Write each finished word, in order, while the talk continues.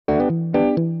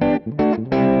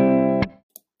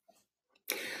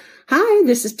Hi,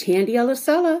 this is Tandy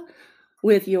Alasala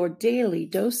with your daily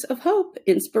dose of hope,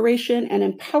 inspiration, and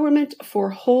empowerment for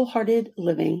wholehearted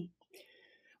living.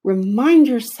 Remind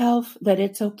yourself that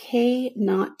it's okay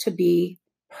not to be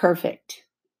perfect.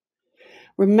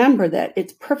 Remember that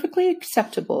it's perfectly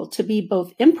acceptable to be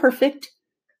both imperfect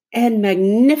and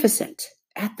magnificent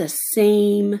at the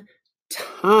same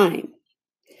time.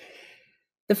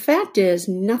 The fact is,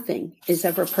 nothing is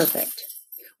ever perfect.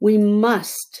 We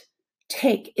must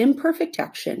take imperfect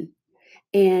action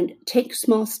and take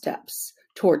small steps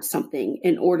towards something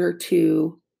in order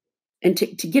to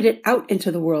get it out into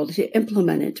the world, to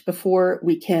implement it before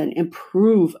we can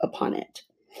improve upon it.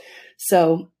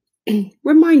 So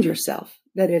remind yourself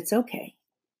that it's okay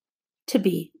to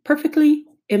be perfectly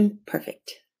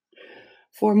imperfect.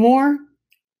 For more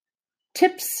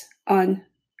tips on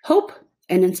hope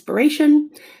and inspiration,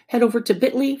 head over to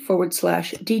bit.ly/DDO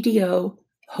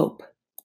hope.